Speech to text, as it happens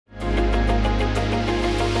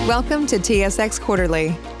Welcome to TSX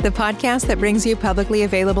Quarterly, the podcast that brings you publicly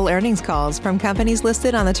available earnings calls from companies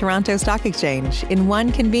listed on the Toronto Stock Exchange in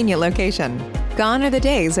one convenient location. Gone are the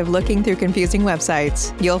days of looking through confusing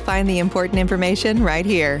websites. You'll find the important information right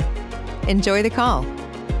here. Enjoy the call.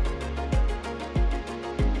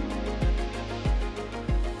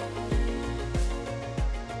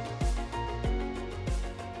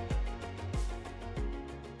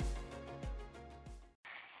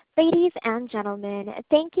 Ladies and gentlemen,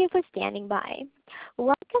 thank you for standing by.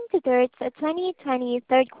 Welcome to DIRTT's 2020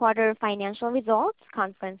 third quarter financial results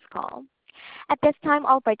conference call. At this time,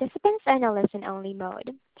 all participants are in a listen-only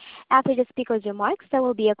mode. After the speaker's remarks, there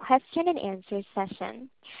will be a question and answer session.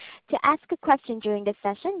 To ask a question during the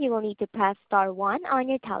session, you will need to press star 1 on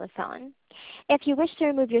your telephone. If you wish to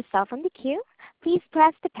remove yourself from the queue, please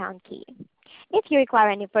press the pound key. If you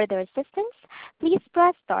require any further assistance, please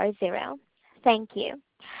press star 0. Thank you.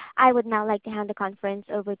 I would now like to hand the conference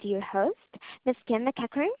over to your host, Ms. Kim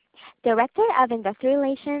McEachern, Director of Investor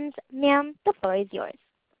Relations. Ma'am, the floor is yours.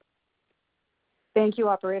 Thank you,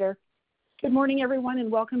 Operator. Good morning, everyone,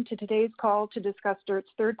 and welcome to today's call to discuss DIRTT's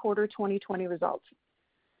third quarter 2020 results.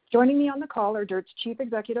 Joining me on the call are DIRTT's Chief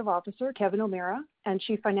Executive Officer, Kevin O'Meara, and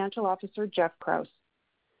Chief Financial Officer, Jeff Krause.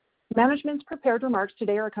 Management's prepared remarks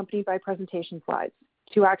today are accompanied by presentation slides.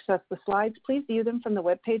 To access the slides, please view them from the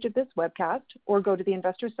webpage of this webcast or go to the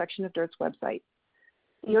Investors section of DIRTT's website.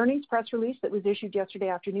 The earnings press release that was issued yesterday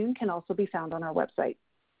afternoon can also be found on our website.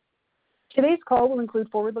 Today's call will include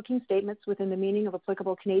forward-looking statements within the meaning of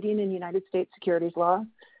applicable Canadian and United States securities law.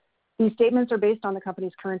 These statements are based on the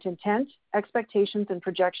company's current intent, expectations, and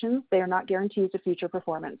projections. They are not guarantees of future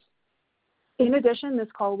performance. In addition, this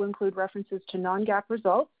call will include references to non-GAAP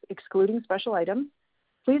results, excluding special items.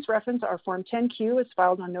 Please reference our Form 10-Q as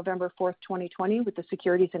filed on November 4th, 2020 with the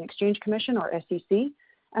Securities and Exchange Commission, or SEC,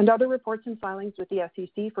 and other reports and filings with the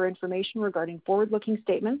SEC for information regarding forward-looking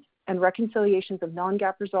statements and reconciliations of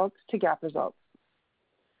non-GAAP results to GAAP results.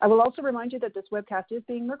 I will also remind you that this webcast is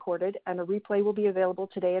being recorded and a replay will be available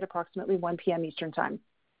today at approximately 1 p.m. Eastern Time.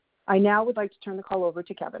 I now would like to turn the call over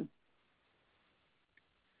to Kevin.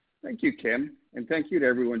 Thank you, Kim, and thank you to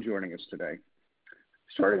everyone joining us today.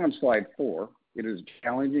 Starting on slide 4, it is a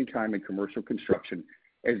challenging time in commercial construction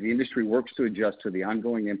as the industry works to adjust to the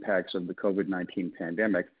ongoing impacts of the COVID-19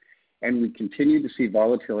 pandemic, and we continue to see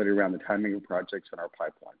volatility around the timing of projects in our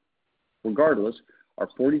pipeline. Regardless, our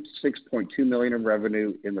 $46.2 million of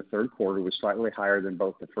revenue in the third quarter was slightly higher than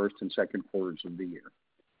both the first and second quarters of the year.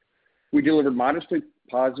 We delivered modestly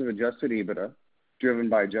positive adjusted EBITDA, driven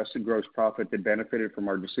by adjusted gross profit that benefited from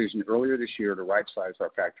our decision earlier this year to right-size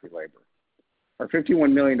our factory labor. Our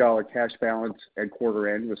 $51 million cash balance at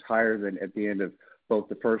quarter end was higher than at the end of both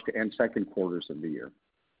the first and second quarters of the year.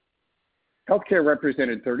 Healthcare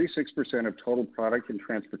represented 36% of total product and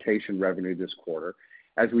transportation revenue this quarter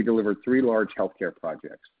as we delivered 3 large healthcare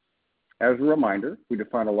projects. As a reminder, we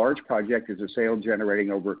define a large project as a sale generating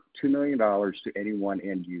over $2 million to any one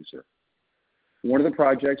end user. One of the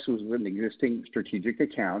projects was with an existing strategic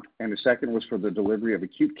account, and the second was for the delivery of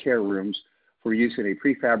acute care rooms for use in a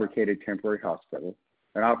prefabricated temporary hospital,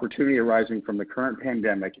 an opportunity arising from the current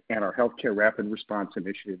pandemic and our Healthcare Rapid Response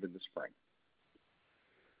Initiative in the spring.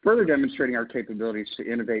 Further demonstrating our capabilities to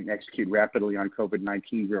innovate and execute rapidly on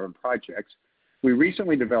COVID-19-driven projects, we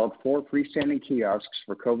recently developed 4 freestanding kiosks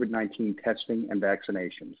for COVID-19 testing and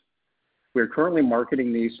vaccinations. We are currently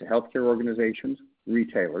marketing these to healthcare organizations,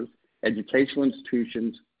 retailers, educational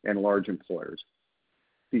institutions, and large employers.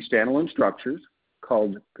 These standalone structures,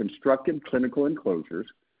 called constructed clinical enclosures,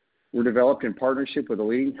 were developed in partnership with a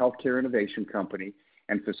leading healthcare innovation company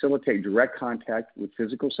and facilitate direct contact with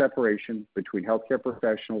physical separation between healthcare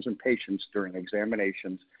professionals and patients during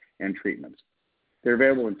examinations and treatments. They're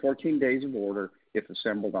available in 14 days of order if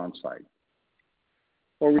assembled on site.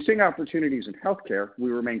 While we're seeing opportunities in healthcare,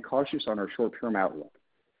 we remain cautious on our short-term outlook.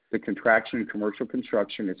 The contraction in commercial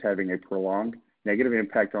construction is having a prolonged negative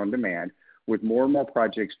impact on demand, with more and more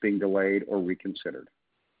projects being delayed or reconsidered.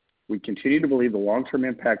 We continue to believe the long-term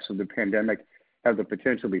impacts of the pandemic have the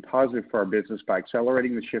potential to be positive for our business by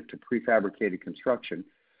accelerating the shift to prefabricated construction,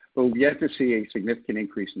 but we've yet to see a significant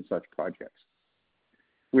increase in such projects.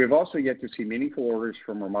 We have also yet to see meaningful orders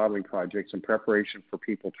from remodeling projects in preparation for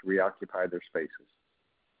people to reoccupy their spaces.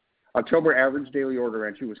 October average daily order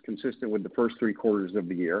entry was consistent with the first 3 quarters of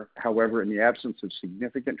the year. However, in the absence of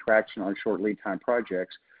significant traction on short lead time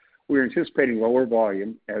projects, we are anticipating lower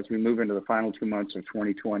volume as we move into the final 2 months of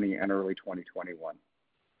 2020 and early 2021.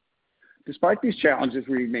 Despite these challenges,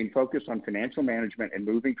 we remain focused on financial management and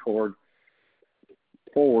moving forward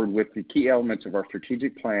with the key elements of our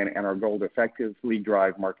strategic plan and our goal to effectively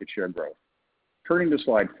drive market share growth. Turning to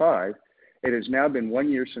slide 5, it has now been 1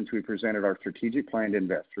 year since we presented our strategic plan to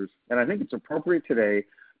investors, and I think it's appropriate today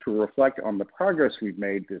to reflect on the progress we've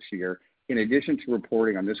made this year in addition to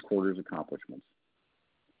reporting on this quarter's accomplishments.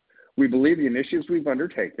 We believe the initiatives we've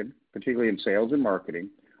undertaken, particularly in sales and marketing,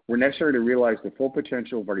 were necessary to realize the full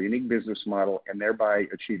potential of our unique business model and thereby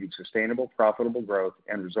achieving sustainable, profitable growth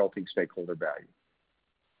and resulting stakeholder value.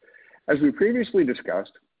 As we previously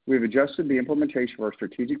discussed, we've adjusted the implementation of our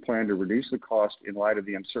strategic plan to reduce the cost in light of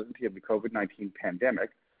the uncertainty of the COVID-19 pandemic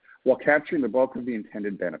while capturing the bulk of the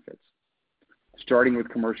intended benefits. Starting with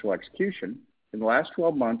commercial execution, in the last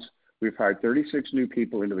 12 months, we've hired 36 new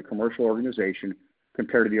people into the commercial organization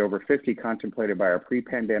compared to the over 50 contemplated by our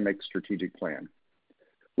pre-pandemic strategic plan.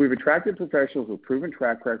 We've attracted professionals with proven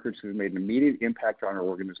track records who have made an immediate impact on our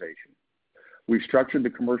organization. We've structured the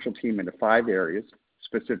commercial team into 5 areas,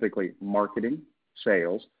 specifically marketing,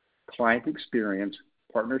 sales, client experience,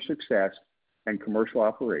 partner success, and commercial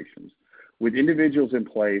operations, with individuals in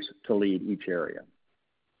place to lead each area.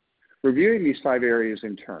 Reviewing these 5 areas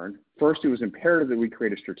in turn, first, it was imperative that we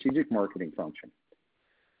create a strategic marketing function.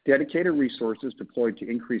 Dedicated resources deployed to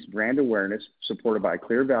increase brand awareness, supported by a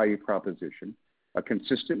clear value proposition, a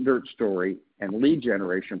consistent DIRTT story, and lead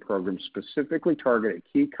generation programs specifically targeted at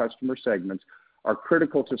key customer segments are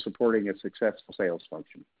critical to supporting a successful sales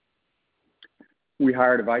function. We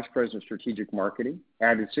hired a vice president of strategic marketing,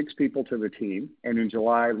 added 6 people to the team, and in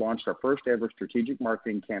July launched our first ever strategic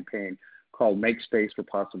marketing campaign called Make Space for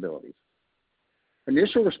Possibilities.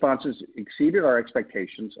 Initial responses exceeded our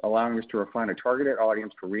expectations, allowing us to refine a targeted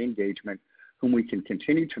audience for re-engagement, whom we can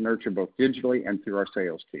continue to nurture both digitally and through our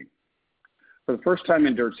sales team. For the first time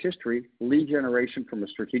in DIRTT's history, lead generation from a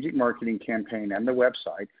strategic marketing campaign and the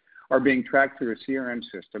website are being tracked through a CRM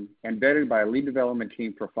system and vetted by a lead development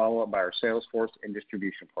team for follow-up by our sales force and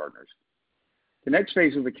distribution partners. The next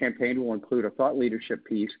phase of the campaign will include a thought leadership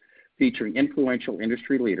piece featuring influential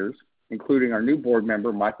industry leaders, including our new board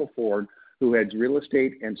member, Michael Ford, who heads real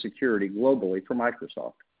estate and security globally for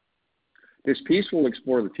Microsoft. This piece will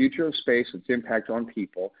explore the future of space, its impact on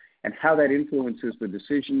people, and how that influences the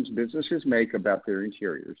decisions businesses make about their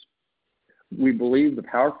interiors. We believe the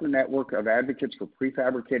powerful network of advocates for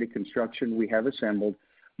prefabricated construction we have assembled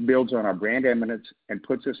builds on our brand eminence and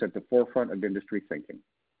puts us at the forefront of industry thinking.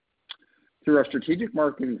 Through our strategic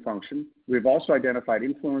marketing function, we've also identified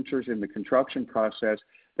influencers in the construction process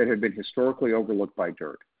that have been historically overlooked by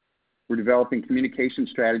DIRTT. We're developing communication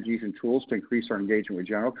strategies and tools to increase our engagement with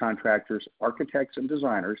general contractors, architects, and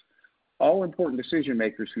designers, all important decision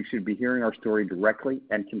makers who should be hearing our story directly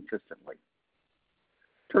and consistently.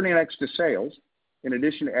 Turning next to sales, in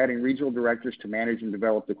addition to adding regional directors to manage and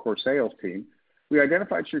develop the core sales team, we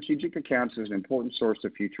identified strategic accounts as an important source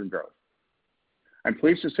of future growth. I'm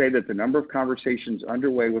pleased to say that the number of conversations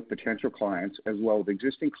underway with potential clients, as well as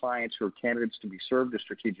existing clients who are candidates to be served as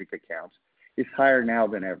strategic accounts, is higher now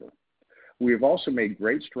than ever. We have also made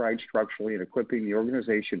great strides structurally in equipping the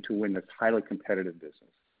organization to win this highly competitive business.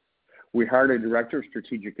 We hired a director of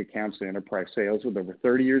strategic accounts and enterprise sales with over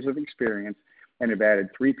 30 years of experience and have added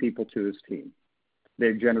 3 people to this team.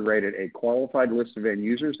 They've generated a qualified list of end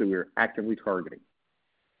users that we are actively targeting.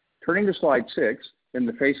 Turning to slide 6, in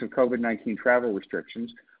the face of COVID-19 travel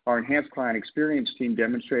restrictions, our enhanced client experience team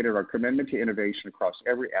demonstrated our commitment to innovation across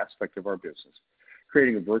every aspect of our business,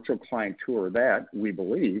 creating a virtual client tour that, we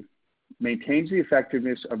believe, maintains the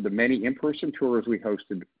effectiveness of the many in-person tours we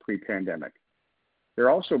hosted pre-pandemic. They're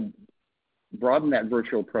also broadened that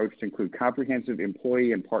virtual approach to include comprehensive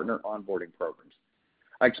employee and partner onboarding programs.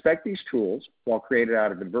 I expect these tools, while created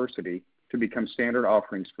out of adversity, to become standard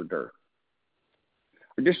offerings for DIRTT.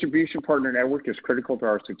 Our distribution partner network is critical to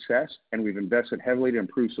our success, and we've invested heavily to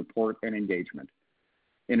improve support and engagement.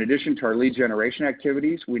 In addition to our lead generation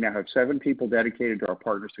activities, we now have 7 people dedicated to our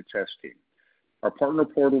partner success team. Our partner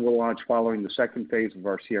portal will launch following the second phase of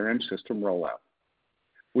our CRM system rollout.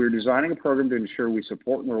 We are designing a program to ensure we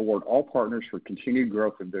support and reward all partners for continued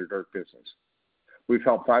growth of their DIRTT business. We've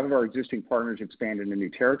helped 5 of our existing partners expand into new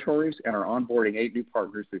territories and are onboarding 8 new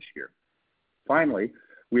partners this year. Finally,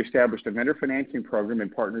 we established a vendor financing program in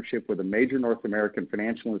partnership with a major North American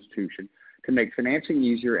financial institution to make financing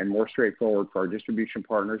easier and more straightforward for our distribution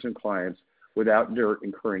partners and clients without DIRTT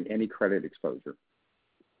incurring any credit exposure.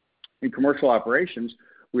 In commercial operations,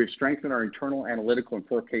 we have strengthened our internal analytical and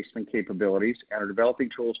forecasting capabilities and are developing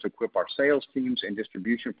tools to equip our sales teams and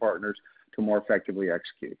distribution partners to more effectively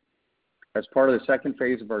execute. As part of the second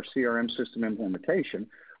phase of our CRM system implementation,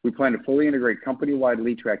 we plan to fully integrate company-wide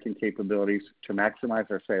lead tracking capabilities to maximize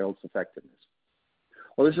our sales effectiveness.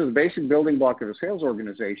 While this is a basic building block of a sales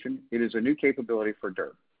organization, it is a new capability for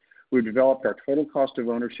DIRTT. We've developed our total cost of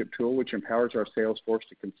ownership tool, which empowers our sales force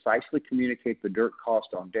to concisely communicate the dirt cost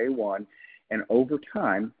on day one and over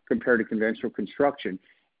time compared to conventional construction,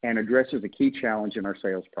 and addresses a key challenge in our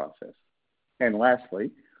sales process. And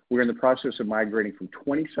lastly, we're in the process of migrating from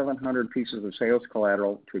 2,700 pieces of sales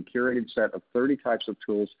collateral to a curated set of 30 types of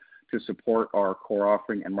tools to support our core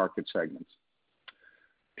offering and market segments.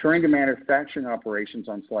 Turning to manufacturing operations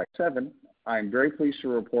on slide 7, I am very pleased to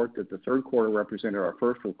report that the third quarter represented our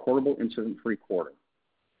first recordable incident-free quarter.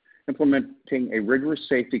 Implementing a rigorous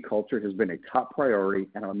safety culture has been a top priority,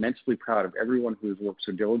 and I'm immensely proud of everyone who has worked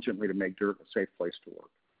so diligently to make DIRTT a safe place to work.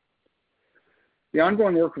 The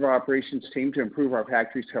ongoing work of our operations team to improve our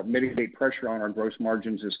factories to help mitigate pressure on our gross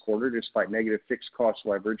margins this quarter, despite negative fixed cost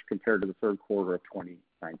leverage compared to the third quarter of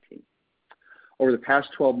 2019. Over the past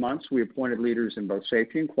 12 months, we appointed leaders in both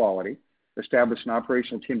safety and quality, established an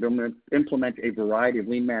operational team to implement a variety of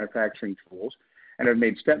lean manufacturing tools, and have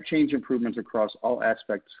made step change improvements across all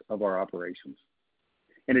aspects of our operations.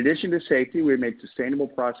 In addition to safety, we have made sustainable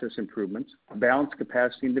process improvements, balanced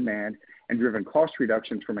capacity and demand, and driven cost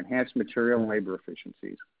reductions from enhanced material and labor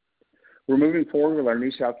efficiencies. We're moving forward with our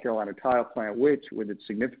new South Carolina tile plant, which, with its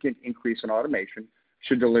significant increase in automation,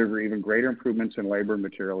 should deliver even greater improvements in labor and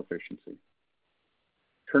material efficiency.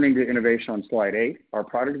 Turning to innovation on slide 8, our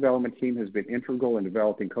product development team has been integral in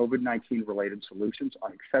developing COVID-19 related solutions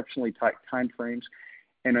on exceptionally tight timeframes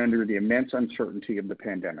and under the immense uncertainty of the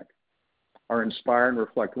pandemic. Our Inspire and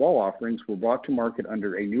Reflect wall offerings were brought to market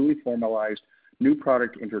under a newly formalized new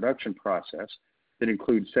product introduction process that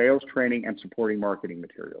includes sales, training, and supporting marketing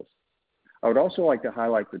materials. I would also like to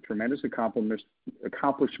highlight the tremendous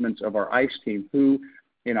accomplishments of our ICE team, who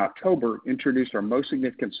in October introduced our most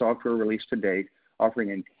significant software release to date, offering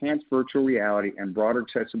enhanced virtual reality and broader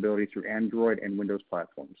accessibility through Android and Windows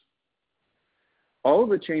platforms. All of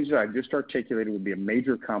the changes I've just articulated would be a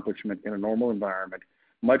major accomplishment in a normal environment,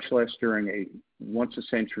 much less during a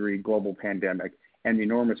once-a-century global pandemic and the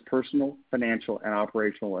enormous personal, financial, and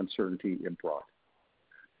operational uncertainty it brought.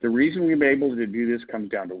 The reason we've been able to do this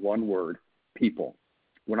comes down to one word: people.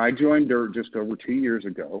 When I joined DIRTT just over 2 years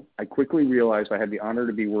ago, I quickly realized I had the honor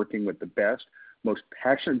to be working with the best, most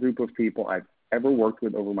passionate group of people I've ever worked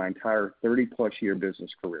with over my entire 30-plus year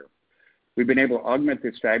business career. We've been able to augment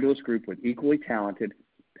this fabulous group with equally talented,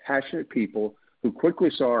 passionate people who quickly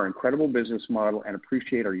saw our incredible business model and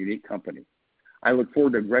appreciate our unique company. I look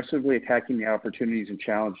forward to aggressively attacking the opportunities and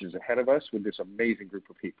challenges ahead of us with this amazing group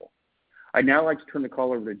of people. I'd now like to turn the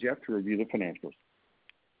call over to Jeff to review the financials.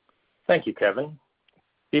 Thank you, Kevin.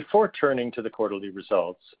 Before turning to the quarterly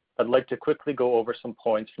results, I'd like to quickly go over some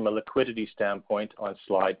points from a liquidity standpoint on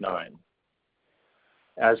slide 9.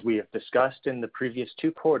 As we have discussed in the previous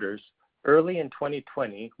 2 quarters, early in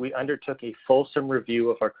 2020, we undertook a fulsome review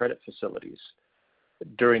of our credit facilities.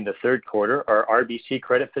 During the third quarter, our RBC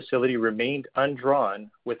credit facility remained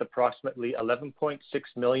undrawn with approximately $11.6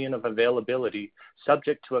 million of availability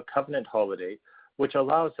subject to a covenant holiday, which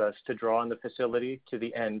allows us to draw on the facility to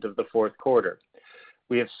the end of the fourth quarter.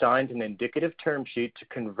 We have signed an indicative term sheet to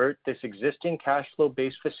convert this existing cash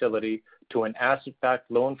flow-based facility to an asset-backed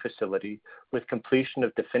loan facility with completion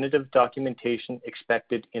of definitive documentation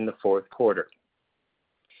expected in the fourth quarter.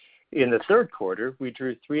 In the third quarter, we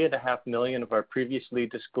drew $3.5 million of our previously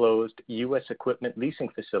disclosed U.S. equipment leasing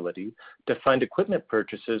facility to fund equipment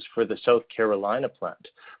purchases for the South Carolina plant,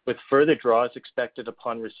 with further draws expected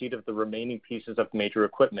upon receipt of the remaining pieces of major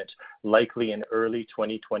equipment, likely in early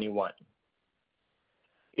 2021.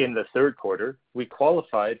 In the third quarter, we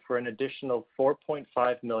qualified for an additional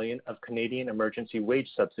 $4.5 million of Canadian emergency wage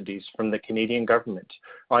subsidies from the Canadian government,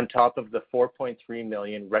 on top of the $4.3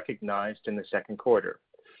 million recognized in the second quarter.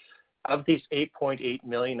 Of these $8.8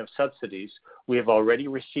 million of subsidies, we have already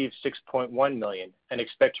received $6.1 million and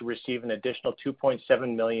expect to receive an additional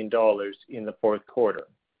 $2.7 million in the fourth quarter.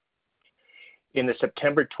 In the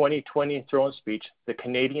September 2020 throne speech, the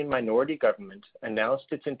Canadian minority government announced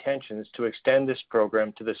its intentions to extend this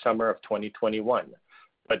program to the summer of 2021,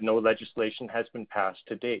 but no legislation has been passed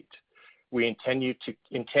to date. We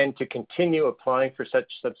intend to continue applying for such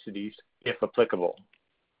subsidies if applicable.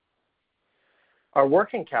 Our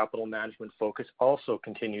working capital management focus also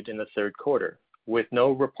continued in the third quarter, with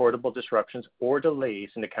no reportable disruptions or delays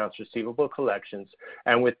in accounts receivable collections,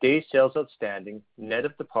 and with days sales outstanding, net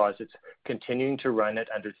of deposits, continuing to run at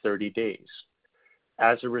under 30 days.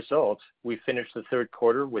 As a result, we finished the third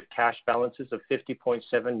quarter with cash balances of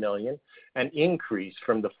 $50.7 million, an increase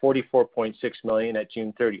from the $44.6 million at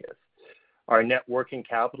June 30th. Our net working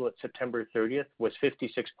capital at September 30th was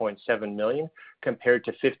 $56.7 million compared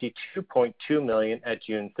to $52.2 million at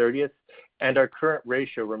June 30th, and our current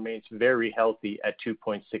ratio remains very healthy at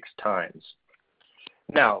 2.6 times.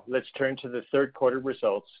 Now, let's turn to the third quarter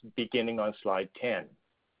results beginning on slide 10.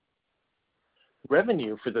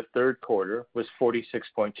 Revenue for the third quarter was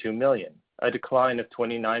 $46.2 million, a decline of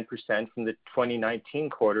 29% from the 2019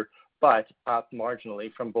 quarter, but up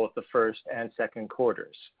marginally from both the first and second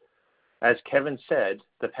quarters. As Kevin said,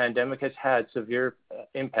 the pandemic has had severe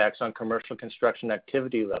impacts on commercial construction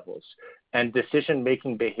activity levels and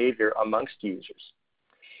decision-making behavior amongst users.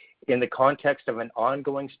 In the context of an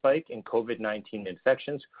ongoing spike in COVID-19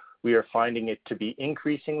 infections, we are finding it to be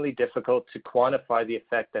increasingly difficult to quantify the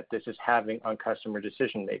effect that this is having on customer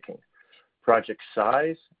decision-making. Project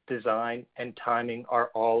size, design, and timing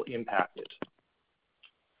are all impacted.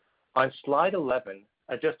 On slide 11,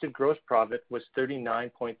 adjusted gross profit was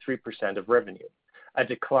 39.3% of revenue, a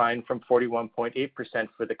decline from 41.8%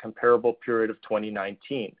 for the comparable period of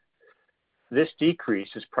 2019. This decrease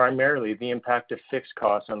is primarily the impact of fixed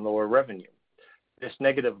costs on lower revenue. This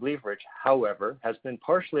negative leverage, however, has been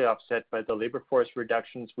partially offset by the labor force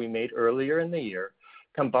reductions we made earlier in the year,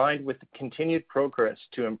 combined with the continued progress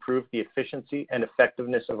to improve the efficiency and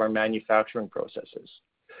effectiveness of our manufacturing processes.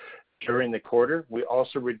 During the quarter, we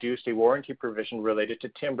also reduced a warranty provision related to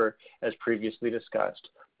timber, as previously discussed,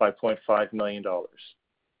 by $0.5 million.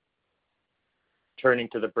 Turning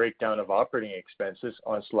to the breakdown of operating expenses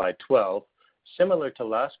on slide 12, similar to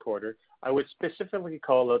last quarter, I would specifically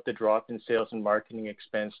call out the drop in sales and marketing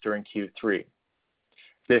expense during Q3.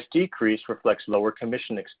 This decrease reflects lower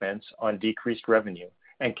commission expense on decreased revenue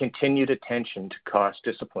and continued attention to cost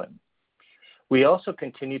discipline. We also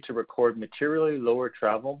continue to record materially lower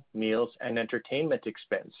travel, meals, and entertainment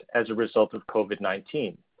expense as a result of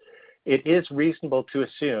COVID-19. It is reasonable to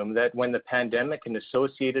assume that when the pandemic and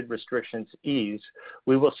associated restrictions ease,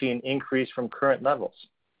 we will see an increase from current levels.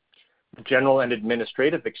 General and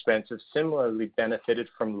administrative expenses similarly benefited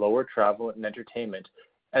from lower travel and entertainment,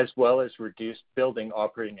 as well as reduced building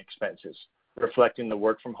operating expenses, reflecting the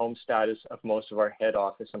work-from-home status of most of our head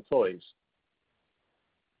office employees.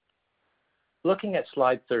 Looking at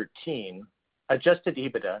slide 13, adjusted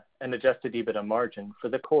EBITDA and adjusted EBITDA margin for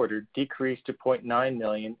the quarter decreased to $0.9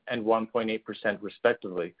 million and 1.8%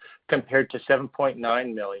 respectively, compared to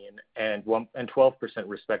 $7.9 million and 12%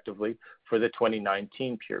 respectively for the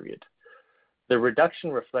 2019 period. The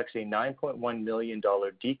reduction reflects a $9.1 million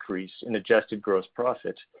decrease in adjusted gross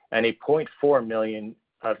profit and a $0.4 million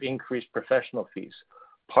of increased professional fees,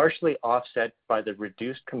 partially offset by the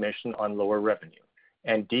reduced commission on lower revenue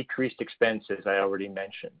and decreased expenses I already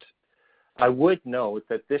mentioned. I would note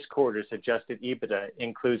that this quarter's adjusted EBITDA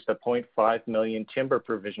includes the $0.5 million timber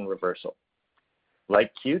provision reversal.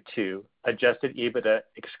 Like Q2, adjusted EBITDA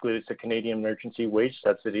excludes the Canadian Emergency Wage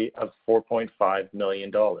Subsidy of $4.5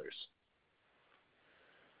 million.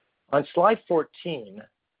 On slide 14,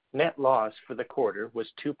 net loss for the quarter was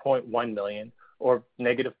 $2.1 million, or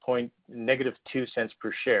negative 2 cents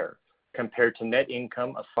per share, compared to net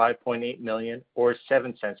income of $5.8 million, or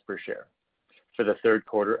 7 cents per share, for the third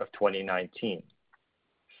quarter of 2019.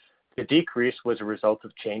 The decrease was a result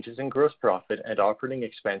of changes in gross profit and operating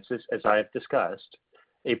expenses, as I have discussed,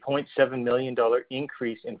 a $0.7 million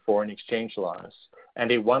increase in foreign exchange loss,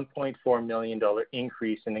 and a $1.4 million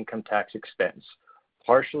increase in income tax expense,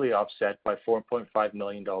 partially offset by $4.5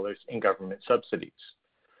 million in government subsidies.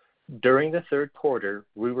 During the third quarter,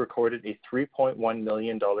 we recorded a $3.1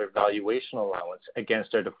 million valuation allowance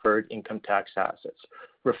against our deferred income tax assets,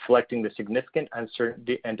 reflecting the significant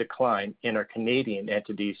uncertainty and decline in our Canadian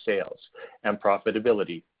entity sales and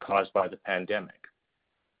profitability caused by the pandemic.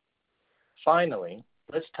 Finally,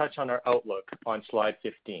 let's touch on our outlook on slide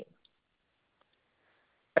 15.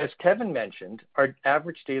 As Kevin mentioned, our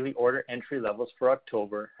average daily order entry levels for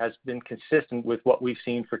October has been consistent with what we've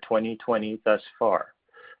seen for 2020 thus far.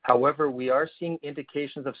 However, we are seeing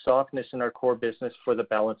indications of softness in our core business for the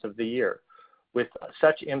balance of the year, with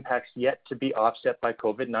such impacts yet to be offset by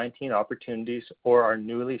COVID-19 opportunities or our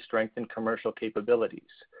newly strengthened commercial capabilities.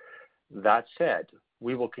 That said,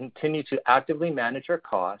 we will continue to actively manage our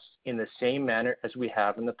costs in the same manner as we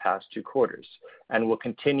have in the past 2 quarters, and will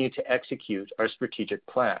continue to execute our strategic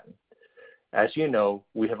plan. As you know,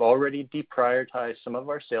 we have already deprioritized some of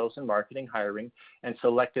our sales and marketing hiring and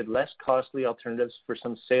selected less costly alternatives for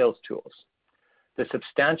some sales tools. The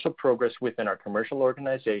substantial progress within our commercial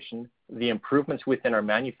organization, the improvements within our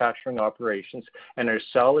manufacturing operations, and our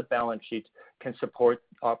solid balance sheet can support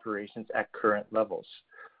operations at current levels.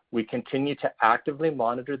 We continue to actively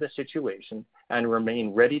monitor the situation and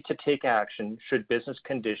remain ready to take action should business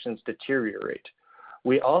conditions deteriorate.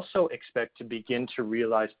 We also expect to begin to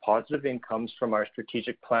realize positive incomes from our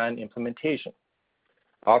strategic plan implementation.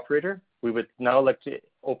 Operator, we would now like to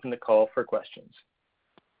open the call for questions.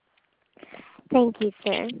 Thank you,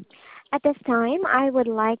 sir. At this time, I would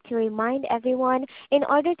like to remind everyone, in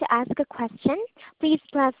order to ask a question, please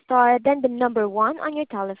press star, then the number 1 on your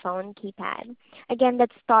telephone keypad. Again,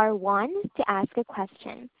 that's star 1 to ask a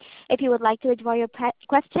question. If you would like to withdraw your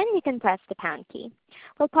question, you can press the pound key.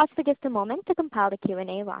 We'll pause for just a moment to compile the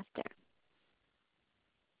Q&A roster.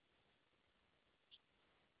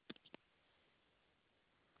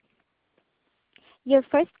 Your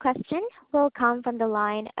first question will come from the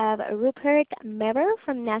line of Rupert Merer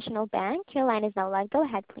from National Bank. Your line is now live. Go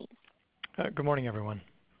ahead, please. Good morning, everyone.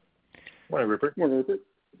 Morning, Rupert. Morning, Rupert.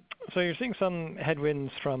 So you're seeing some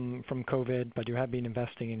headwinds from COVID, but you have been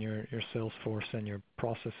investing in your sales force and your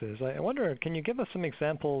processes. I wonder, can you give us some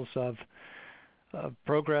examples of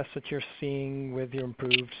progress that you're seeing with your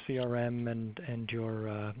improved CRM and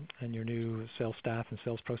your new sales staff and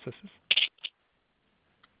sales processes?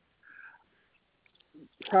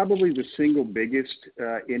 Probably the single biggest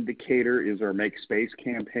indicator is our Make Space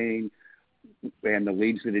campaign and the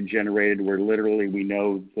leads that it generated, where literally we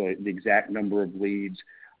know the exact number of leads.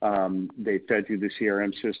 They fed through the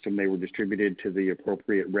CRM system. They were distributed to the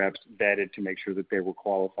appropriate reps, vetted to make sure that they were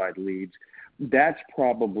qualified leads. That's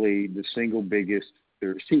probably the single biggest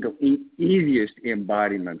or single easiest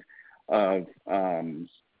embodiment of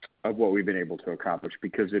what we've been able to accomplish,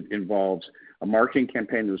 because it involves a marketing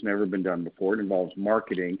campaign that has never been done before. It involves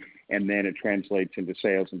marketing, and then it translates into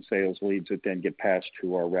sales and sales leads that then get passed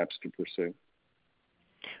to our reps to pursue.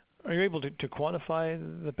 Are you able to quantify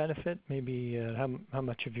the benefit? Maybe how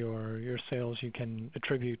much of your sales you can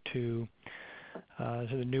attribute to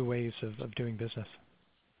the new ways of doing business?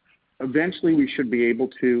 Eventually, we should be able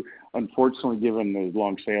to. Unfortunately, given the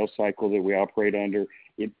long sales cycle that we operate under,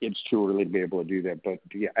 it's too early to be able to do that. But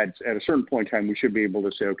yeah, at a certain point in time, we should be able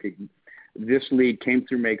to say, okay, this lead came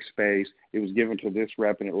through Make Space, it was given to this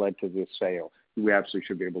rep, and it led to this sale. We absolutely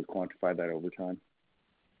should be able to quantify that over time.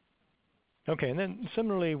 Okay, and then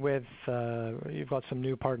similarly with, you've got some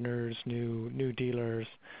new partners, new dealers.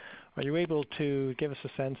 Are you able to give us a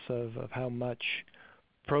sense of how much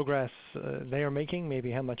progress they are making,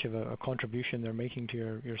 maybe how much of a contribution they're making to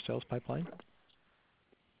your sales pipeline?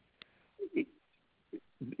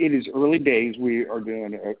 It is early days. We are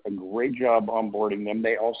doing a great job onboarding them.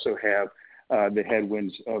 They also have the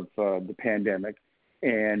headwinds of the pandemic,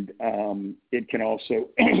 and it can also,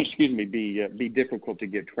 be difficult to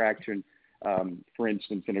get traction. For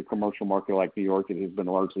instance, in a commercial market like New York, it has been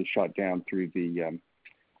largely shut down through the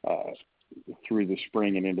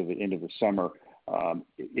spring and into the summer.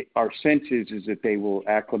 Our sense is that they will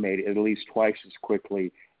acclimate at least twice as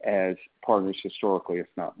quickly as partners historically, if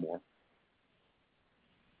not more.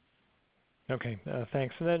 Okay,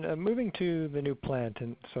 thanks. And then moving to the new plant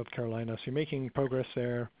in South Carolina, so you're making progress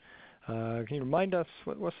there. Can you remind us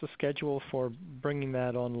what's the schedule for bringing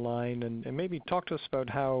that online, and maybe talk to us about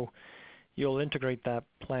how you'll integrate that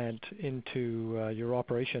plant into your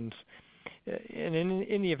operations? And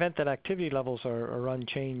in the event that activity levels are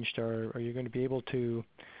unchanged, are you going to be able to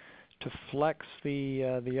flex the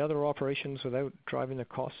other operations without driving the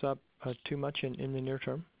costs up too much in the near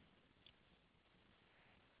term?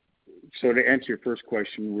 So to answer your first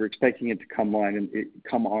question, we're expecting it to come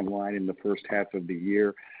online in the first half of the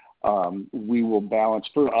year. We will balance.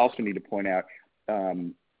 First, I also need to point out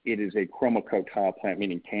it is a Chromacoat tile plant,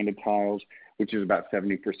 meaning painted tiles, which is about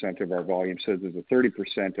 70% of our volume. So there's a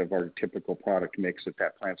 30% of our typical product mix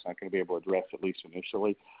that plant's not going to be able to address, at least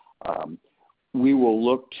initially. We will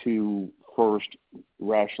look to first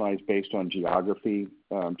rationalize based on geography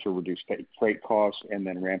to reduce freight costs, and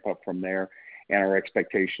then ramp up from there. And our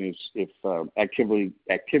expectation is if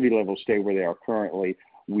activity levels stay where they are currently,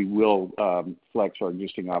 we will flex our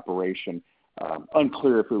existing operation.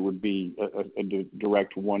 Unclear if it would be a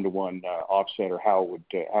direct one-to-one offset or how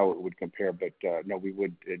it would compare, but no, we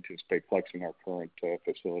would anticipate flexing our current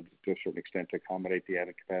facility to a certain extent to accommodate the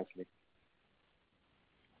added capacity.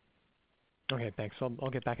 Okay, thanks. I'll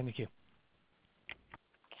get back in the queue.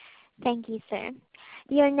 Thank you, sir.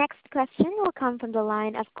 Your next question will come from the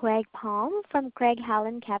line of Greg Palm from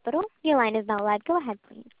Craig-Hallum Capital. Your line is now live. Go ahead,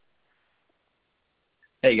 please.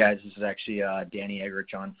 Hey, guys. This is actually Danny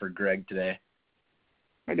Egrich on for Greg today.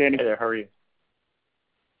 Hi, Danny. Hey there. How are you?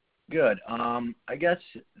 Good. I guess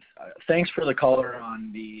thanks for the color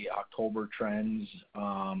on the October trends.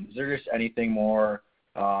 Is there just anything more,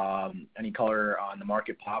 any color on the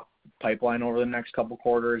market pipeline over the next couple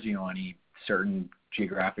quarters? You know, any certain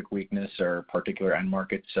geographic weakness or particular end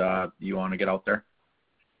markets you want to get out there?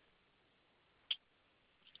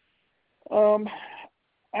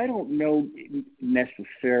 I don't know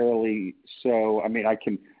necessarily. So, I mean,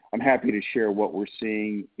 I'm happy to share what we're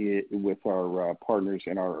seeing with our partners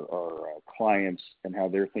and our clients and how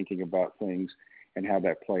they're thinking about things and how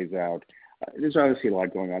that plays out. There's obviously a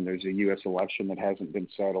lot going on. There's a U.S. election that hasn't been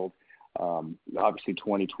settled. Obviously,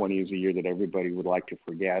 2020 is a year that everybody would like to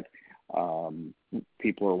forget.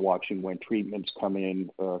 People are watching when treatments come in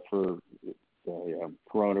for the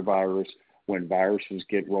coronavirus, when viruses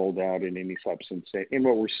get rolled out in any substance. And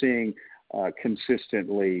what we're seeing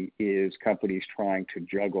consistently is companies trying to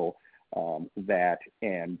juggle that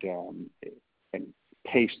and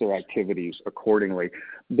pace their activities accordingly.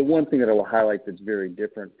 The one thing that I will highlight that's very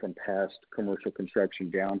different from past commercial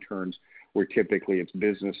construction downturns, where typically it's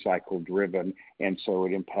business cycle driven, and so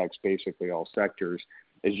it impacts basically all sectors,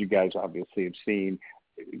 as you guys obviously have seen.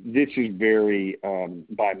 This is very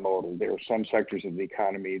bimodal. There are some sectors of the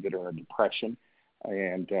economy that are in depression,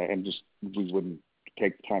 and just we wouldn't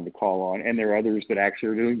take the time to call on, and there are others that actually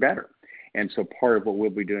are doing better. And so part of what we'll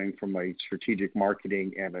be doing from a strategic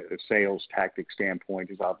marketing and a sales tactic standpoint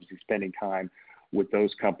is obviously spending time with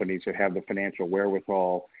those companies that have the financial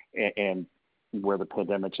wherewithal and where the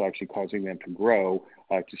pandemic's actually causing them to grow,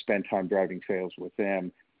 to spend time driving sales with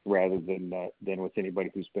them rather than with anybody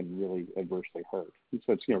who's been really adversely hurt. And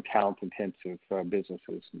so it's, talent-intensive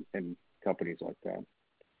businesses and companies like that.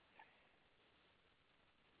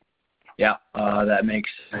 Yeah, that makes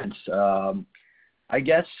sense. I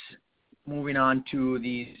guess moving on to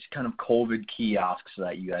these kind of COVID kiosks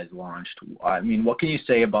that you guys launched, I mean, what can you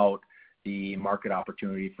say about the market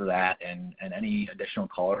opportunity for that and any additional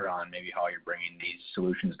color on maybe how you're bringing these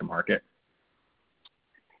solutions to market?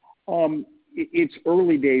 It's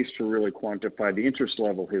early days to really quantify. The interest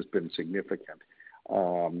level has been significant,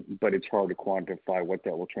 but it's hard to quantify what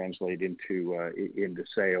that will translate into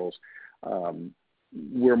sales.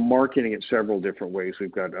 We're marketing it several different ways.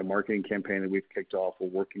 We've got a marketing campaign that we've kicked off. We're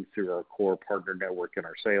working through our core partner network and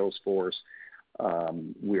our sales force.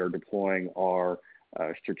 We are deploying our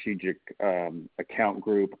strategic account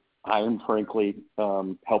group. I am frankly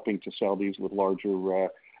helping to sell these with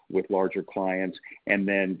larger clients. And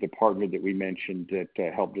then the partner that we mentioned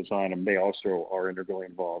that helped design them, they also are integrally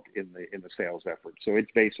involved in the sales effort. So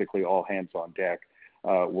it's basically all hands on deck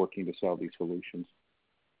working to sell these solutions.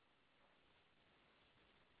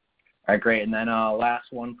 All right, great. And then last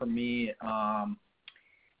one from me. I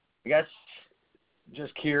guess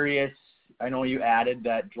just curious, I know you added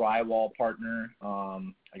that drywall partner,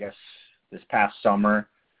 I guess, this past summer.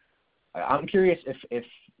 I'm curious if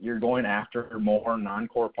you're going after more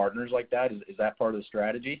non-core partners like that. Is that part of the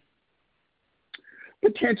strategy?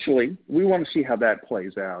 Potentially. We want to see how that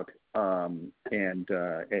plays out and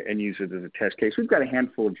use it as a test case. We've got a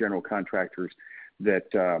handful of general contractors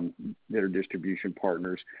that are distribution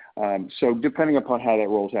partners. So depending upon how that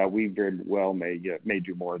rolls out, we very well may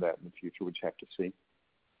do more of that in the future. We'll just have to see.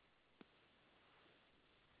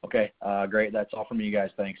 Okay, great. That's all from you guys.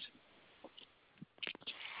 Thanks.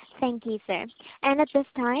 Thank you, sir. And at this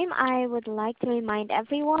time, I would like to remind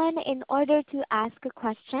everyone, in order to ask a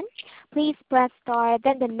question, please press star,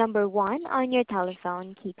 then the number 1 on your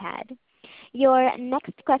telephone keypad. Your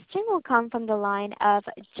next question will come from the line of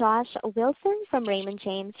Josh Wilson from Raymond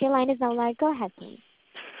James. Your line is now live. Go ahead, please.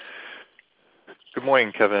 Good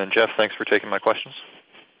morning, Kevin and Jeff. Thanks for taking my questions.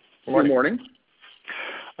 Good morning.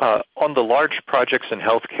 On the large projects in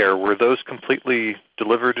healthcare, were those completely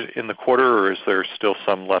delivered in the quarter, or is there still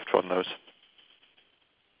some left on those?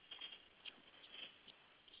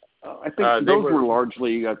 I think those were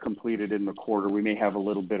largely completed in the quarter. We may have a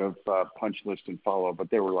little bit of punch list and follow, but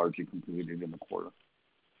they were largely completed in the quarter.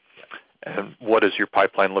 And what does your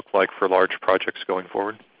pipeline look like for large projects going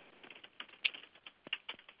forward?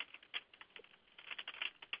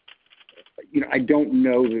 I don't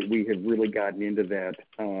know that we have really gotten into that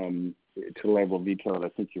to the level of detail that I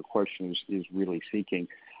think your question is really seeking.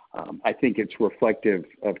 I think it's reflective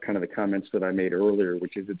of kind of the comments that I made earlier,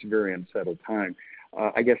 which is it's a very unsettled time.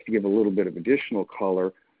 I guess to give a little bit of additional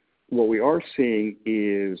color, what we are seeing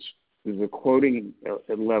is the quoting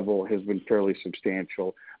level has been fairly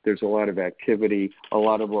substantial. There's a lot of activity. A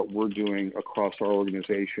lot of what we're doing across our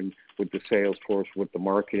organization with the sales force, with the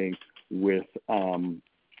marketing, with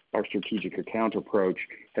our strategic account approach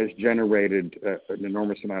has generated an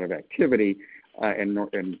enormous amount of activity and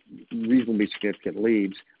reasonably significant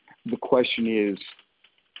leads. The question is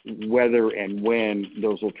whether and when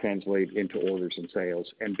those will translate into orders and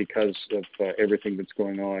sales. And because of everything that's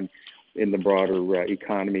going on in the broader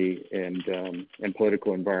economy and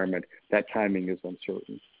political environment, that timing is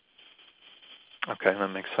uncertain. Okay, that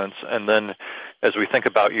makes sense. And then as we think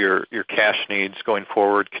about your cash needs going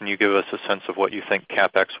forward, can you give us a sense of what you think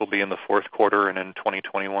CapEx will be in the fourth quarter and in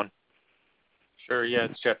 2021? Sure, yeah,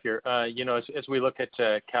 it's Jeff here. As we look at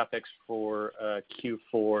CapEx for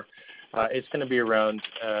Q4, it's going to be around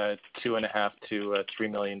 $2.5 to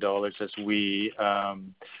 $3 million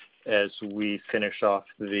as we finish off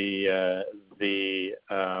the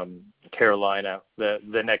Carolina,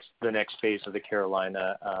 the next phase of the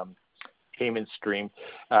Carolina payment stream,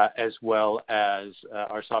 as well as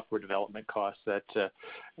our software development costs that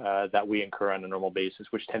we incur on a normal basis,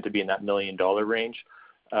 which tend to be in that $1 million range.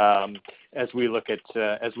 As we look at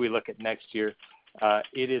next year,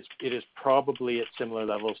 it is probably at similar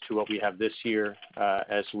levels to what we have this year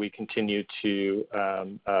as we continue to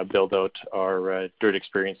build out our Dirt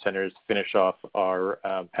Experience Centers, finish off our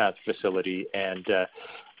PATH facility, and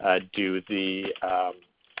do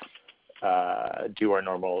our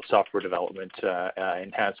normal software development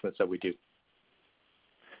enhancements that we do.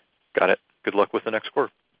 Got it. Good luck with the next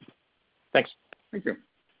quarter. Thanks. Thank you.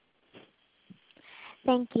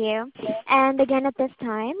 Thank you. And again, at this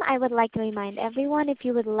time, I would like to remind everyone, if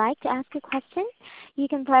you would like to ask a question, you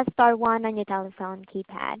can press star 1 on your telephone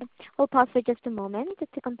keypad. We'll pause for just a moment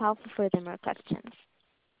to compile for further more questions.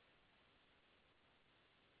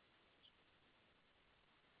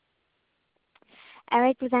 All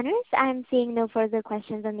right, presenters, I'm seeing no further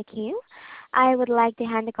questions on the queue. I would like to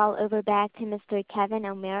hand the call over back to Mr. Kevin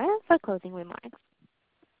O'Meara for closing remarks.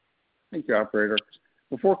 Thank you, operator.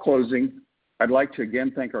 Before closing, I'd like to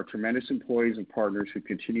again thank our tremendous employees and partners who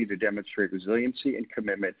continue to demonstrate resiliency and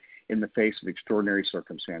commitment in the face of extraordinary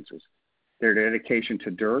circumstances. Their dedication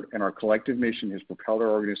to DIRTT and our collective mission has propelled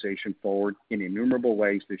our organization forward in innumerable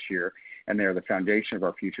ways this year, and they are the foundation of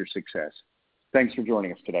our future success. Thanks for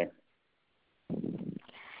joining us today.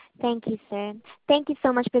 Thank you, sir. Thank you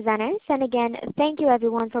so much, presenters. And again, thank you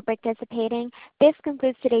everyone for participating. This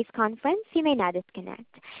concludes today's conference. You may now disconnect.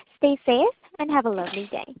 Stay safe and have a lovely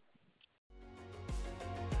day.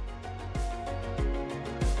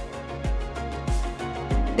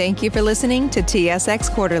 Thank you for listening to TSX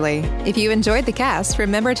Quarterly. If you enjoyed the cast,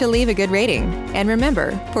 remember to leave a good rating. And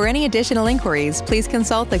remember, for any additional inquiries, please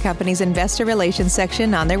consult the company's investor relations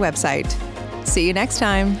section on their website. See you next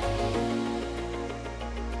time.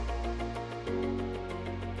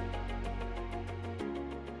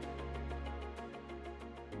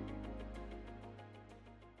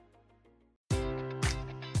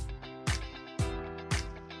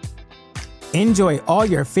 Enjoy all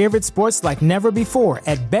your favorite sports like never before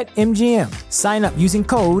at BetMGM. Sign up using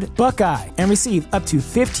code Buckeye and receive up to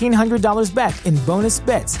 $1,500 back in bonus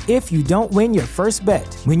bets if you don't win your first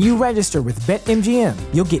bet. When you register with BetMGM,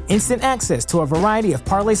 you'll get instant access to a variety of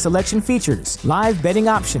parlay selection features, live betting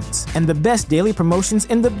options, and the best daily promotions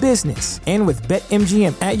in the business. And with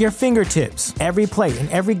BetMGM at your fingertips, every play and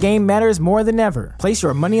every game matters more than ever. Place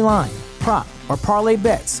your money line, prop, or parlay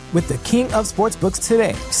bets with the king of sportsbooks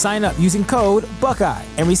today. Sign up using code Buckeye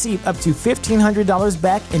and receive up to $1,500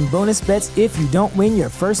 back in bonus bets if you don't win your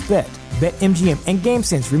first bet. BetMGM and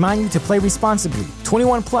GameSense remind you to play responsibly.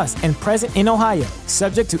 21 plus and present in Ohio,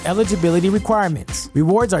 subject to eligibility requirements.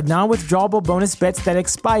 Rewards are non-withdrawable bonus bets that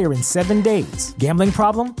expire in 7 days. Gambling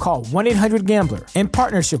problem? Call 1-800-GAMBLER. In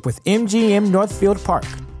partnership with MGM Northfield Park.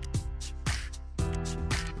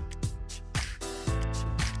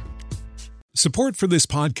 Support for this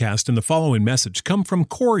podcast and the following message come from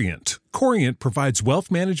Corient. Corient provides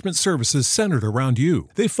wealth management services centered around you.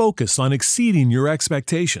 They focus on exceeding your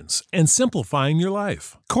expectations and simplifying your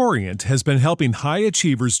life. Corient has been helping high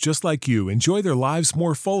achievers just like you enjoy their lives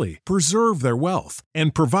more fully, preserve their wealth,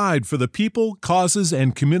 and provide for the people, causes,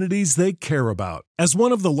 and communities they care about. As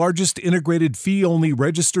one of the largest integrated fee-only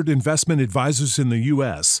registered investment advisors in the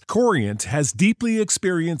U.S., Corient has deeply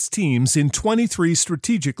experienced teams in 23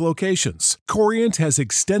 strategic locations. Corient has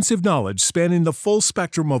extensive knowledge spanning the full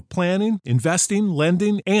spectrum of planning, investing,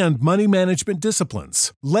 lending, and money management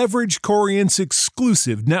disciplines. Leverage Corient's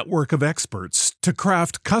exclusive network of experts to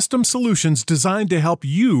craft custom solutions designed to help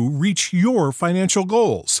you reach your financial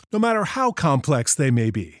goals, no matter how complex they may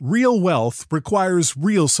be. Real wealth requires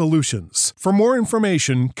real solutions. For more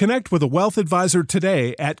information, connect with a wealth advisor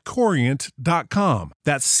today at Corient.com.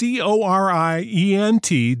 That's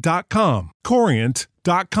Corient.com.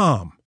 Corient.com.